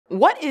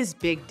What is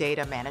big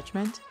data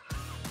management?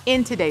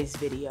 In today's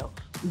video,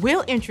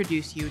 we'll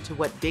introduce you to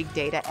what big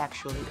data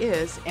actually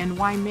is and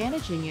why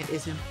managing it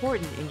is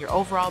important in your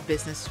overall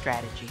business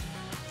strategy.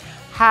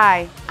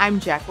 Hi, I'm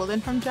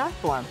Jacqueline from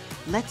Jotform.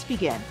 Let's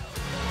begin.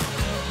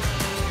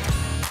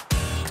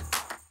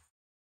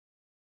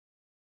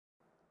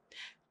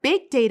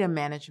 Big data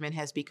management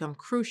has become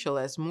crucial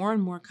as more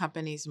and more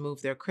companies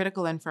move their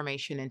critical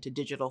information into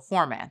digital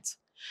formats.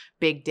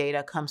 Big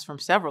data comes from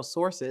several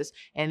sources,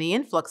 and the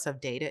influx of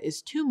data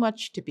is too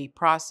much to be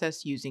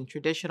processed using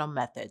traditional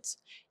methods.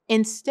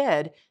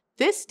 Instead,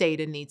 this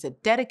data needs a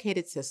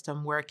dedicated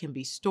system where it can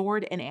be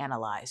stored and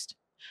analyzed.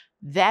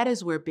 That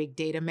is where big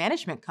data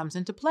management comes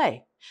into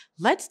play.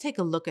 Let's take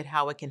a look at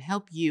how it can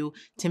help you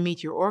to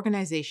meet your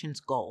organization's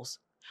goals.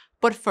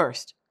 But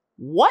first,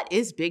 what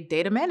is big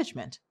data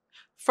management?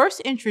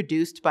 First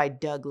introduced by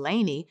Doug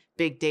Laney,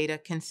 big data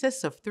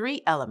consists of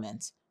three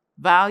elements: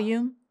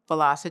 volume,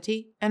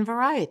 velocity, and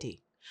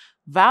variety.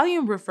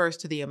 Volume refers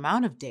to the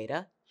amount of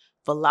data.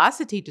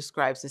 Velocity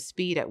describes the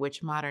speed at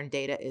which modern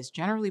data is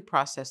generally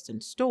processed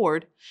and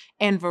stored.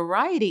 And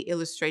variety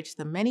illustrates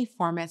the many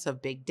formats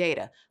of big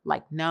data,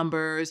 like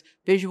numbers,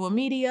 visual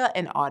media,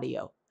 and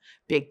audio.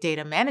 Big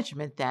data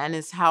management, then,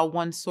 is how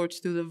one sorts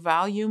through the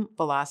volume,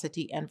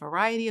 velocity, and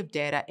variety of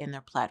data in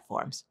their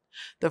platforms.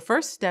 The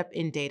first step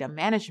in data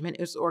management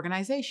is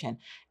organization,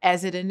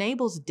 as it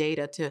enables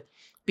data to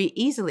be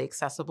easily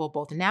accessible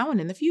both now and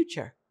in the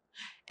future.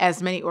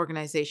 As many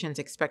organizations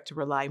expect to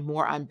rely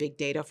more on big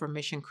data for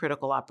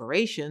mission-critical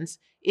operations,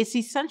 it's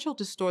essential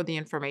to store the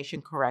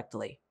information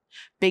correctly.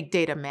 Big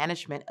data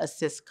management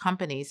assists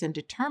companies in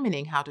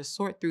determining how to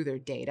sort through their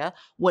data,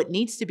 what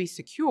needs to be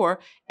secure,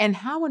 and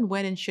how and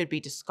when it should be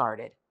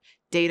discarded.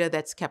 Data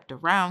that's kept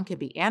around can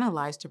be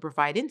analyzed to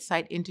provide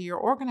insight into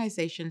your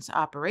organization's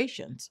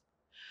operations.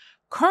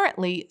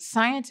 Currently,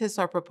 scientists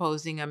are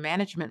proposing a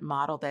management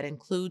model that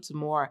includes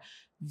more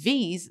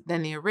V's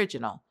than the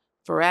original: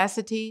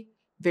 veracity,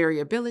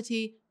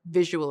 variability,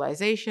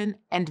 visualization,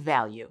 and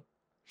value.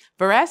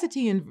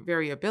 Veracity and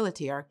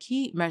variability are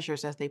key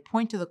measures as they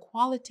point to the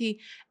quality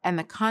and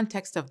the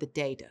context of the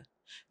data.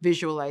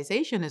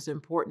 Visualization is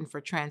important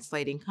for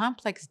translating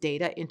complex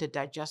data into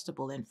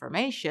digestible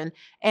information,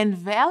 and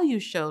value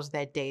shows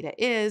that data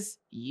is,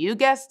 you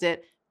guessed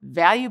it,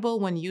 valuable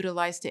when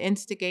utilized to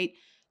instigate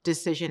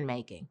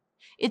decision-making.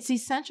 It's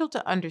essential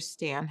to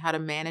understand how to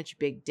manage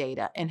big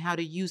data and how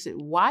to use it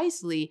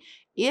wisely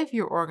if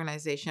your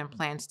organization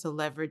plans to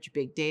leverage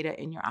big data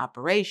in your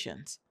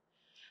operations.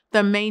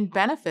 The main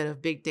benefit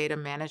of big data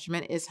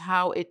management is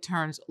how it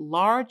turns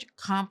large,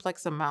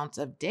 complex amounts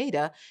of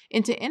data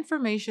into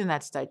information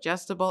that's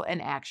digestible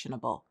and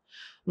actionable.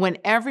 When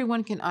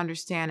everyone can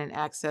understand and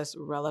access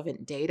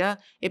relevant data,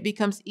 it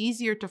becomes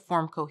easier to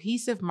form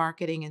cohesive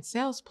marketing and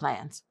sales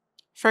plans.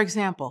 For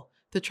example,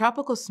 the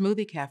Tropical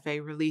Smoothie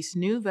Cafe released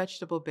new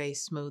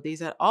vegetable-based smoothies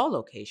at all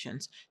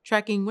locations,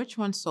 tracking which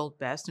ones sold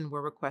best and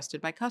were requested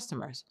by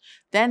customers.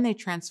 Then they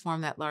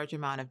transformed that large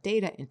amount of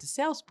data into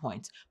sales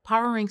points,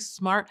 powering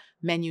smart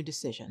menu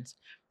decisions.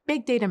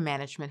 Big data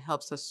management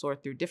helps us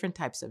sort through different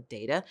types of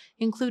data,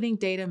 including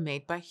data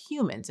made by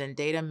humans and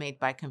data made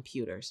by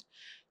computers.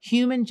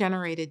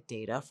 Human-generated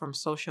data from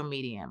social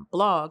media and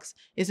blogs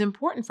is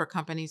important for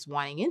companies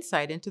wanting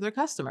insight into their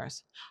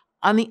customers.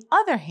 On the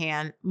other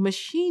hand,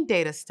 machine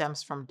data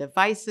stems from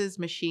devices,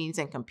 machines,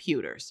 and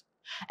computers.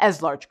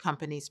 As large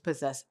companies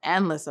possess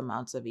endless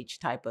amounts of each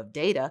type of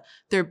data,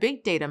 their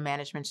big data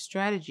management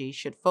strategy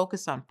should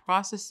focus on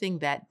processing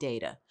that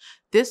data.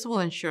 This will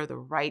ensure the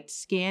right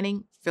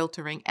scanning,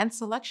 filtering, and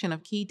selection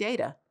of key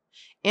data.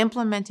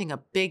 Implementing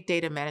a big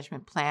data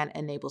management plan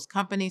enables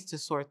companies to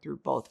sort through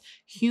both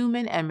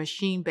human and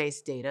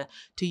machine-based data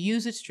to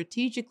use it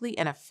strategically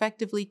and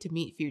effectively to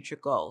meet future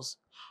goals.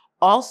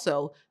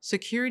 Also,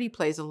 security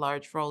plays a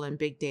large role in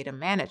big data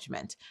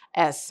management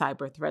as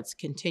cyber threats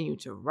continue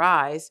to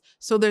rise,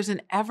 so there's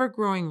an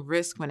ever-growing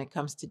risk when it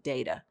comes to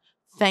data.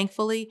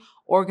 Thankfully,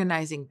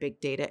 organizing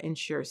big data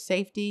ensures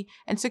safety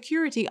and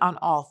security on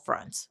all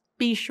fronts.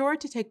 Be sure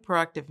to take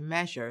proactive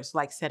measures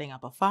like setting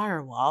up a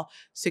firewall,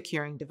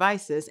 securing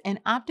devices,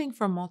 and opting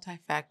for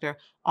multi-factor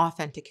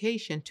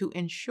authentication to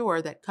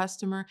ensure that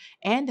customer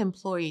and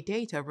employee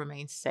data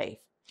remains safe.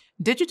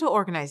 Digital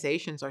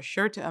organizations are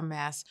sure to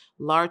amass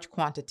large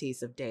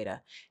quantities of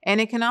data, and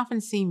it can often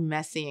seem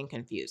messy and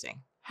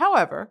confusing.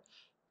 However,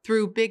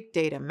 through big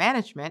data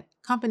management,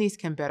 companies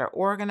can better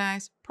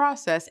organize,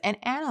 process, and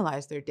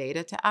analyze their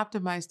data to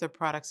optimize their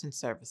products and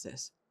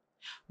services.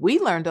 We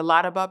learned a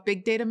lot about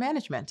big data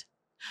management.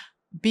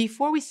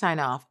 Before we sign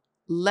off,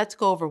 let's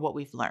go over what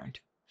we've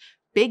learned.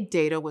 Big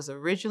data was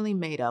originally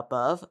made up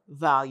of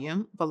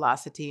volume,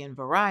 velocity, and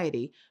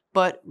variety,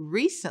 but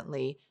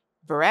recently,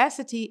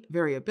 veracity,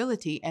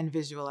 variability, and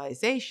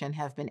visualization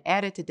have been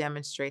added to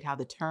demonstrate how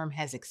the term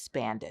has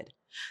expanded.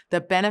 The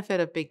benefit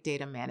of big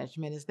data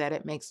management is that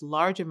it makes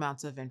large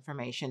amounts of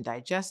information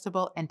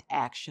digestible and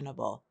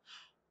actionable.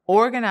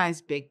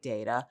 Organize big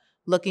data,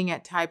 looking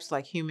at types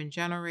like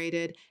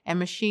human-generated and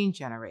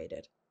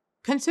machine-generated.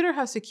 Consider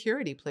how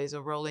security plays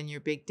a role in your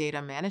big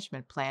data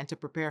management plan to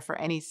prepare for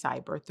any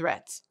cyber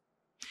threats.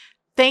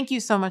 Thank you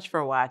so much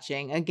for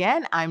watching.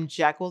 Again, I'm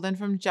Jacqueline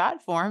from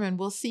Jotform, and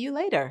we'll see you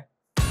later.